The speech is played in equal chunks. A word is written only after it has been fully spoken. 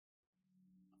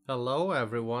Hello,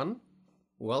 everyone.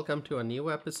 Welcome to a new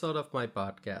episode of my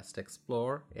podcast,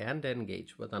 Explore and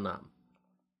Engage with Anam.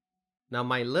 Now,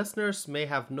 my listeners may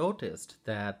have noticed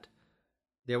that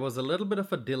there was a little bit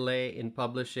of a delay in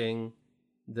publishing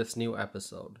this new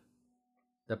episode.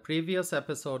 The previous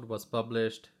episode was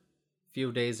published a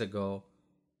few days ago,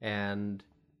 and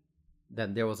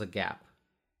then there was a gap.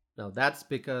 Now, that's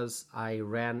because I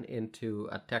ran into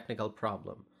a technical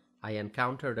problem. I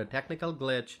encountered a technical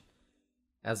glitch,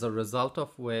 as a result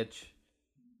of which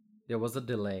there was a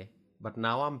delay, but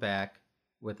now I'm back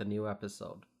with a new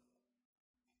episode.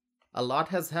 A lot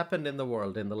has happened in the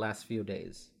world in the last few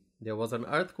days. There was an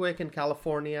earthquake in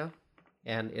California,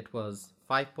 and it was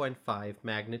 5.5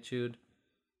 magnitude,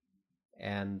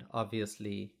 and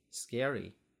obviously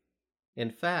scary.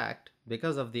 In fact,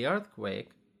 because of the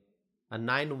earthquake, a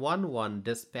 911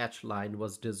 dispatch line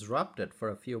was disrupted for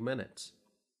a few minutes.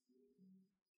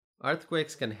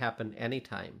 Earthquakes can happen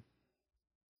anytime.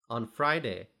 On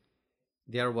Friday,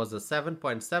 there was a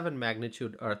 7.7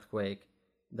 magnitude earthquake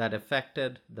that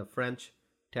affected the French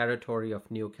territory of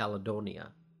New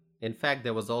Caledonia. In fact,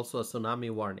 there was also a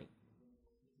tsunami warning.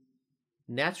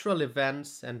 Natural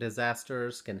events and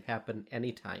disasters can happen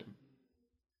anytime.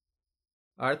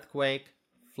 Earthquake,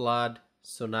 flood,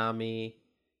 tsunami,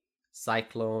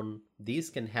 cyclone,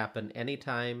 these can happen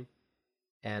anytime,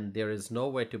 and there is no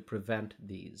way to prevent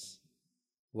these.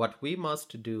 What we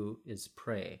must do is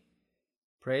pray.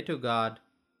 Pray to God,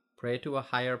 pray to a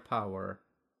higher power,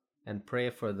 and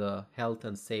pray for the health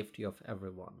and safety of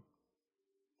everyone.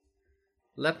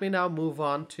 Let me now move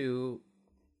on to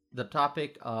the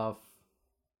topic of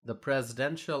the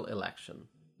presidential election.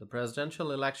 The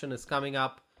presidential election is coming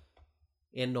up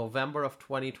in November of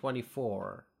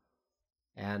 2024,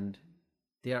 and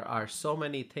there are so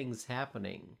many things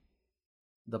happening.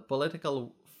 The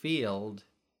political field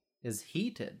is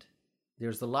heated.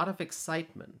 There's a lot of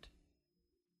excitement.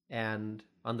 And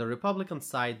on the Republican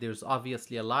side, there's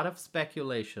obviously a lot of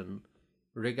speculation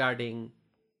regarding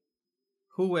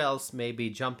who else may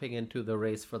be jumping into the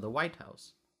race for the White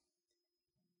House.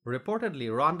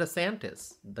 Reportedly, Ron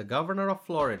DeSantis, the governor of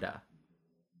Florida,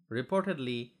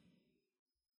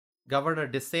 Governor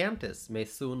DeSantis may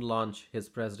soon launch his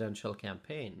presidential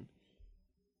campaign.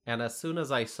 And as soon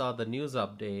as I saw the news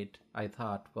update, I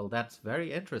thought, well, that's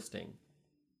very interesting.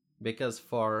 Because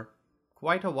for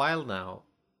quite a while now,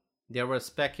 there were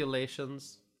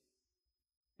speculations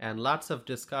and lots of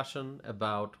discussion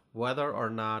about whether or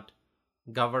not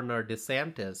Governor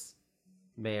DeSantis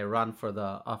may run for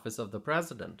the office of the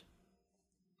president.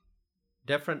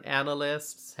 Different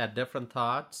analysts had different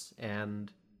thoughts,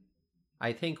 and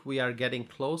I think we are getting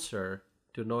closer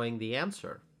to knowing the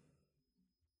answer.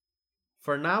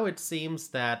 For now, it seems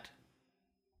that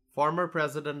former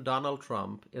President Donald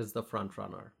Trump is the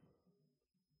frontrunner.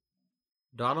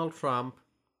 Donald Trump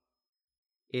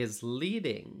is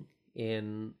leading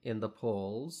in the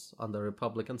polls on the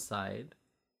Republican side,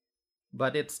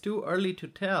 but it's too early to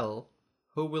tell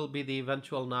who will be the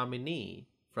eventual nominee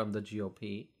from the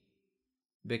GOP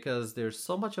because there's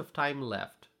so much of time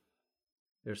left.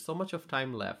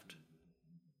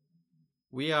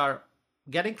 We are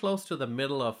getting close to the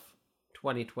middle of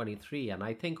 2023, and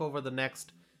I think over the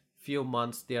next few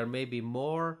months there may be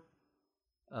more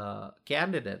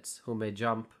candidates who may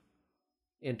jump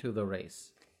into the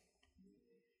race.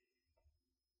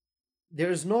 There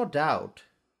is no doubt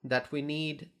that we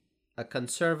need a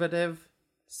conservative,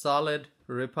 solid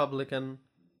Republican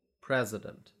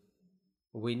president.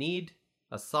 We need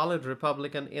a solid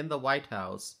Republican in the White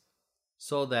House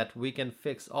so that we can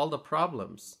fix all the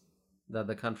problems that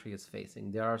the country is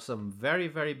facing. There are some very,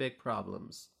 very big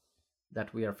problems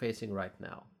that we are facing right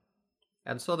now.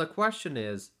 And so the question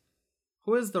is,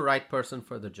 who is the right person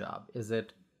for the job? Is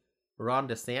it Ron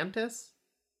DeSantis?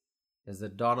 Is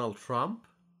it Donald Trump?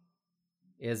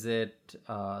 Is it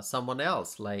someone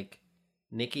else like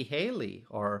Nikki Haley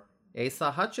or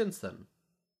Asa Hutchinson?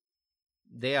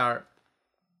 They are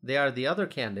the other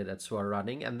candidates who are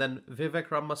running. And then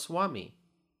Vivek Ramaswamy.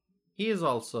 He is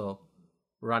also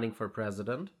running for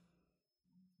president.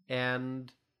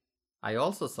 And I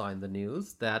also saw in the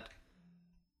news that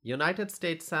United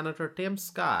States Senator Tim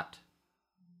Scott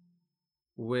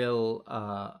will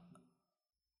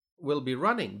be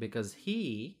running because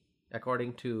he,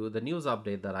 according to the news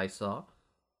update that I saw,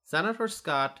 Senator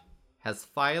Scott has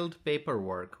filed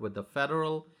paperwork with the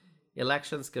Federal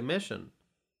Elections Commission,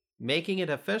 making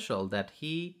it official that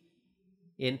he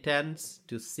intends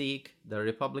to seek the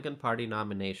Republican Party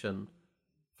nomination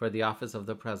for the office of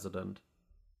the president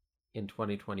in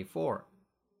 2024.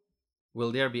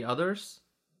 Will there be others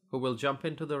who will jump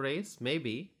into the race?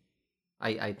 Maybe.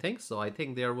 I think so. I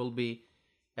think there will be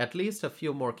at least a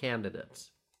few more candidates.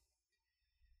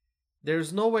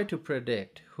 There's no way to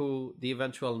predict who the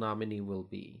eventual nominee will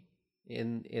be.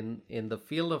 In the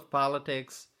field of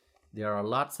politics, there are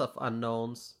lots of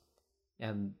unknowns,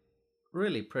 and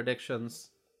really predictions.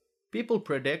 People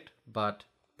predict, but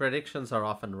predictions are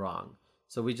often wrong.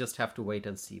 So we just have to wait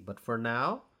and see. But for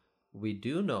now, we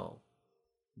do know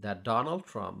that Donald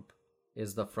Trump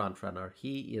is the frontrunner.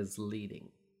 He is leading.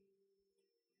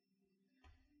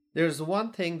 There's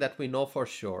one thing that we know for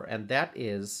sure, and that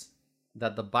is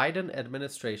that the Biden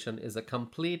administration is a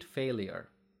complete failure.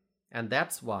 And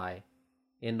that's why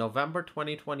in November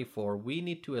 2024, we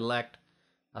need to elect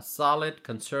a solid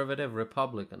conservative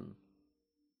Republican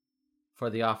for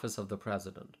the office of the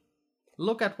president.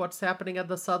 Look at what's happening at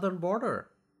the southern border.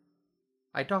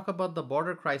 I talk about the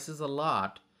border crisis a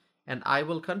lot, and I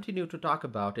will continue to talk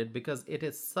about it because it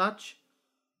is such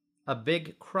a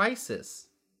big crisis.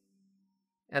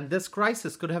 And this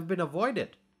crisis could have been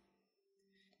avoided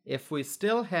if we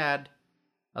still had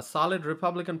a solid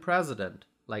Republican president,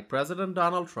 like President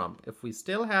Donald Trump. If we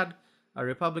still had a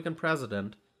Republican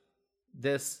president,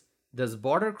 this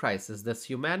border crisis, this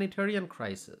humanitarian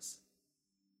crisis,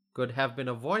 could have been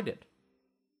avoided.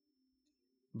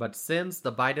 But since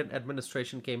the Biden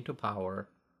administration came to power,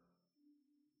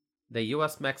 the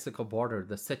US-Mexico border,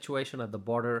 the situation at the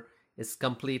border is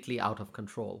completely out of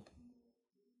control.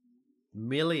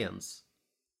 Millions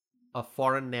of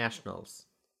foreign nationals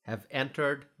have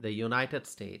entered the United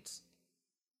States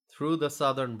through the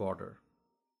southern border,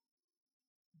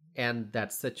 and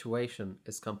that situation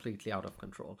is completely out of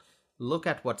control. Look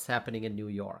at what's happening in New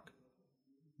York.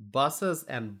 Buses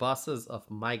and buses of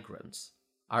migrants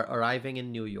are arriving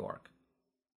in New York.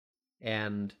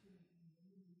 And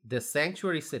this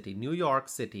sanctuary city, New York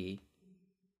City,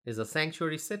 is a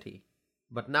sanctuary city.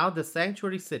 But now the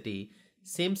sanctuary city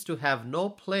seems to have no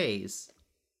place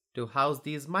to house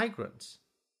these migrants.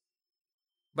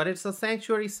 But it's a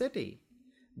sanctuary city.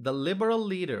 The liberal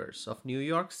leaders of New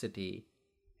York City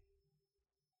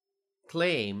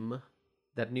claim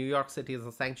that New York City is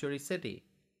a sanctuary city.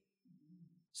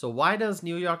 So why does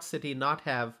New York City not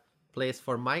have place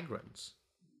for migrants?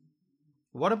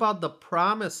 What about the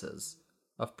promises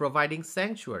of providing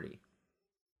sanctuary?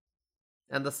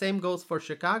 And the same goes for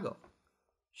Chicago.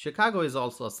 Chicago is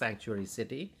also a sanctuary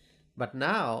city, but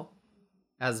now,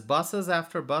 as buses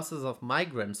after buses of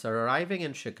migrants are arriving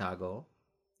in Chicago,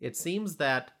 it seems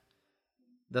that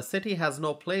the city has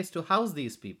no place to house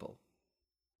these people.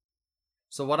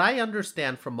 So what I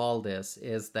understand from all this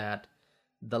is that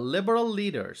the liberal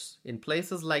leaders in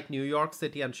places like New York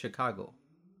City and Chicago,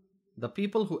 the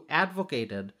people who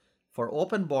advocated for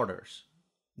open borders,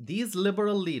 these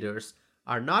liberal leaders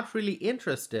are not really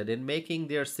interested in making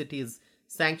their cities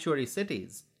sanctuary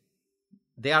cities.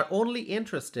 They are only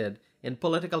interested in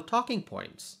political talking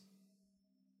points.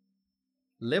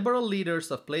 Liberal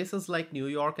leaders of places like New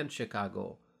York and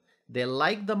Chicago, they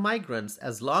like the migrants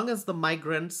as long as the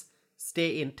migrants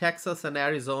stay in Texas and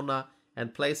Arizona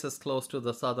and places close to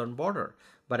the southern border.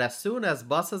 But as soon as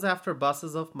buses after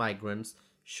buses of migrants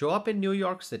show up in New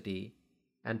York City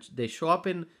and they show up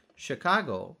in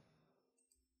Chicago,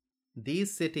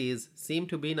 these cities seem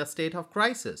to be in a state of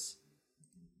crisis.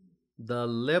 The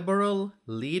liberal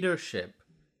leadership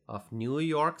of New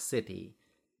York City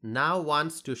now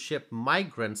wants to ship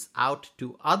migrants out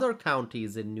to other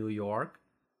counties in New York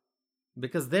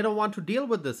because they don't want to deal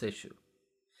with this issue.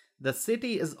 The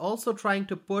city is also trying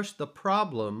to push the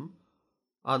problem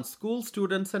on school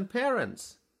students and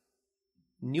parents.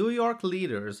 New York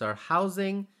leaders are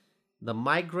housing the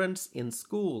migrants in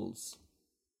schools.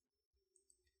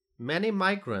 Many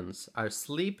migrants are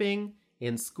sleeping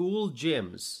in school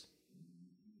gyms.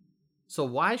 So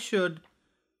why should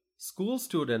school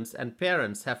students and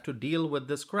parents have to deal with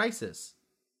this crisis?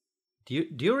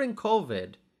 During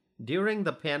COVID, during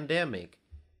the pandemic,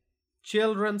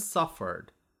 children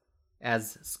suffered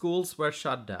as schools were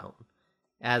shut down,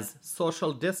 as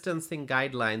social distancing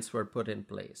guidelines were put in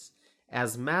place,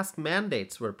 as mask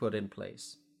mandates were put in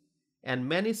place, and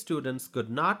many students could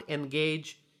not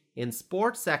engage in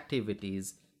sports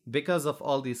activities because of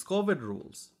all these COVID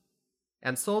rules.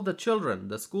 And so the children,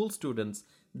 the school students,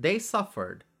 they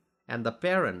suffered, and the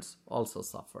parents also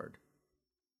suffered.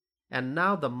 And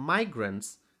now the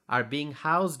migrants are being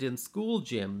housed in school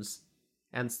gyms,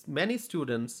 and many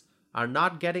students are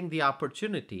not getting the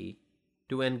opportunity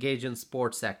to engage in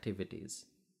sports activities.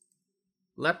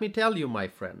 Let me tell you, my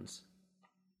friends,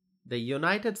 the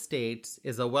United States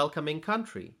is a welcoming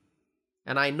country.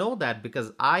 And I know that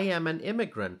because I am an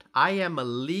immigrant. I am a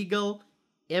legal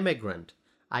immigrant.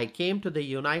 I came to the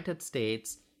United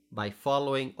States by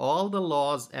following all the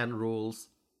laws and rules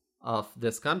of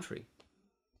this country.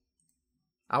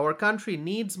 Our country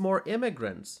needs more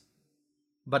immigrants,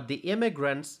 but the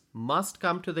immigrants must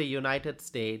come to the United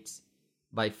States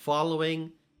by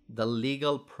following the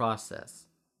legal process,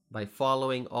 by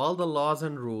following all the laws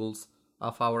and rules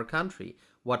of our country.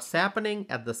 What's happening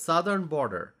at the southern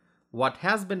border, what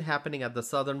has been happening at the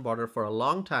southern border for a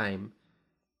long time,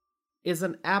 is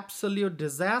an absolute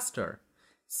disaster.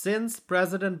 Since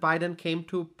President Biden came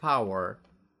to power,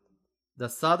 the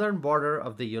southern border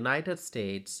of the United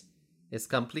States is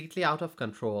completely out of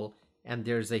control, and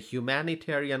there's a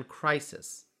humanitarian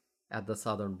crisis at the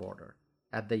southern border,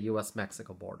 at the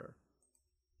US-Mexico border.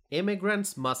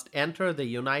 Immigrants must enter the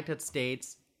United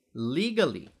States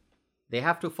legally. They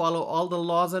have to follow all the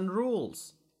laws and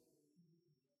rules.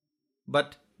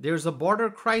 But there's a border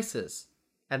crisis,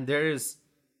 and there is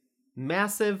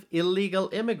massive illegal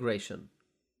immigration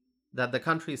that the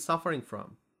country is suffering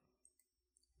from.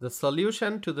 The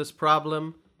solution to this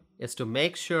problem is to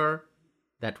make sure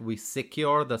that we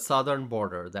secure the southern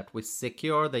border, that we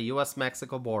secure the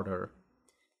US-Mexico border,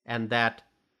 and that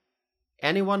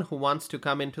anyone who wants to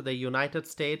come into the United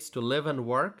States to live and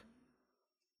work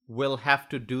will have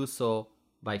to do so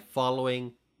by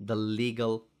following the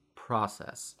legal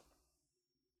process.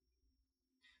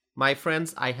 My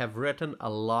friends, I have written a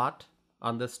lot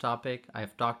on this topic.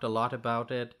 I've talked a lot about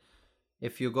it.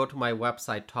 If you go to my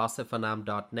website,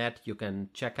 tausifanam.net, you can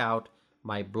check out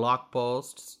my blog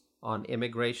posts on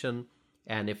immigration.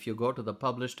 And if you go to the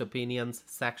published opinions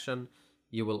section,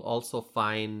 you will also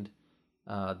find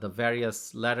the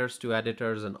various letters to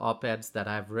editors and op-eds that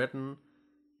I've written.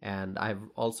 And I've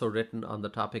also written on the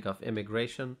topic of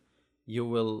immigration. You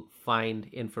will find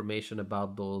information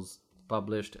about those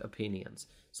published opinions.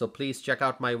 So please check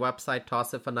out my website,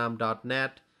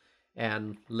 tausifanam.net.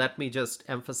 And let me just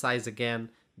emphasize again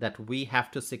that we have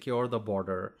to secure the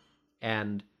border,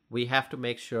 and we have to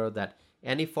make sure that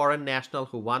any foreign national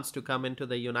who wants to come into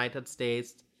the United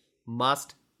States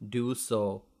must do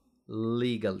so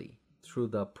legally through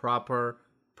the proper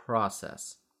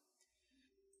process.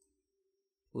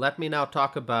 Let me now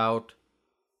talk about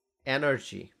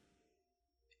energy.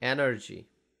 Energy.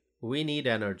 We need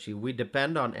energy. We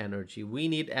depend on energy. We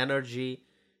need energy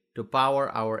to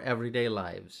power our everyday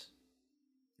lives.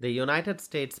 The United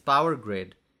States power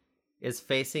grid is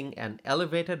facing an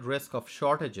elevated risk of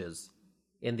shortages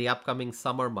in the upcoming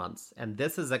summer months, and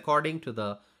this is according to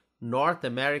the North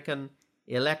American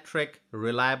Electric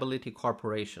Reliability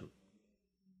Corporation.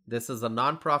 This is a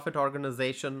nonprofit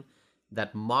organization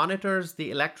that monitors the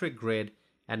electric grid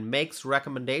and makes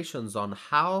recommendations on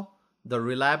how the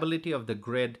reliability of the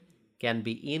grid can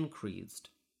be increased.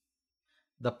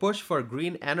 The push for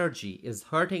green energy is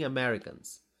hurting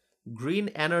Americans. Green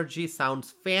energy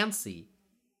sounds fancy,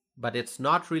 but it's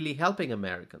not really helping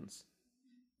Americans.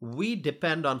 We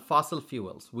depend on fossil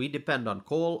fuels. We depend on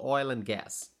coal, oil, and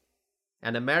gas.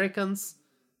 And Americans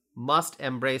must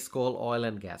embrace coal, oil,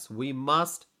 and gas. We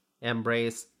must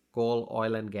embrace coal,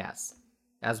 oil, and gas,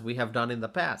 as we have done in the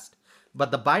past.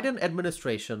 But the Biden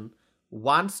administration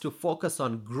wants to focus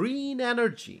on green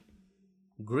energy.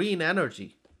 Green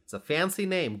energy. It's a fancy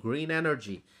name, green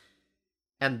energy.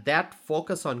 And that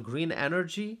focus on green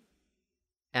energy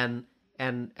and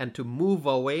to move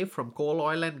away from coal,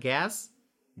 oil, and gas,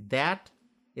 that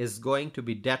is going to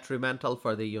be detrimental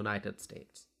for the United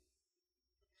States.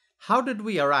 How did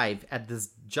we arrive at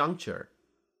this juncture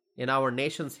in our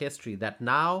nation's history that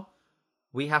now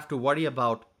we have to worry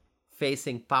about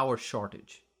facing power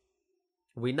shortage?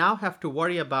 We now have to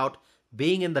worry about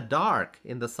being in the dark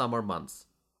in the summer months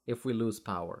if we lose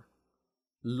power.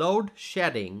 Load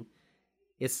shedding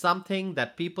is something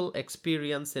that people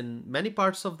experience in many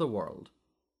parts of the world.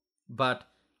 But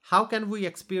how can we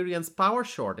experience power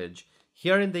shortage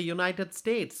here in the United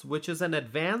States, which is an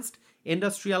advanced,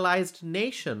 industrialized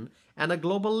nation and a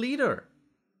global leader?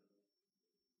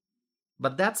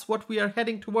 But that's what we are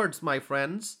heading towards, my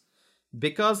friends,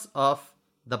 because of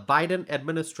the Biden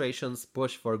administration's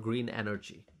push for green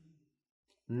energy.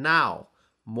 Now,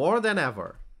 more than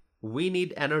ever, we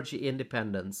need energy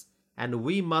independence, and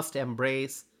we must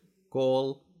embrace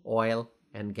coal, oil,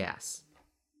 and gas.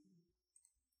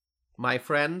 My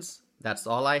friends, that's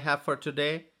all I have for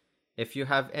today. If you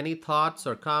have any thoughts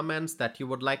or comments that you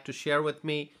would like to share with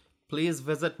me, please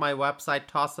visit my website,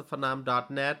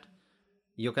 tausifanam.net.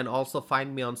 You can also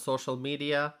find me on social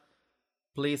media.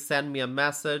 Please send me a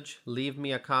message, leave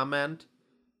me a comment,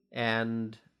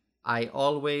 and I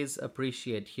always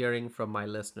appreciate hearing from my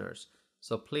listeners.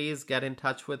 So please get in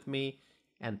touch with me,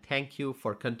 and thank you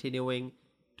for continuing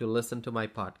to listen to my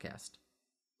podcast.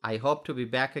 I hope to be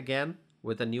back again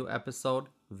with a new episode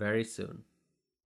very soon.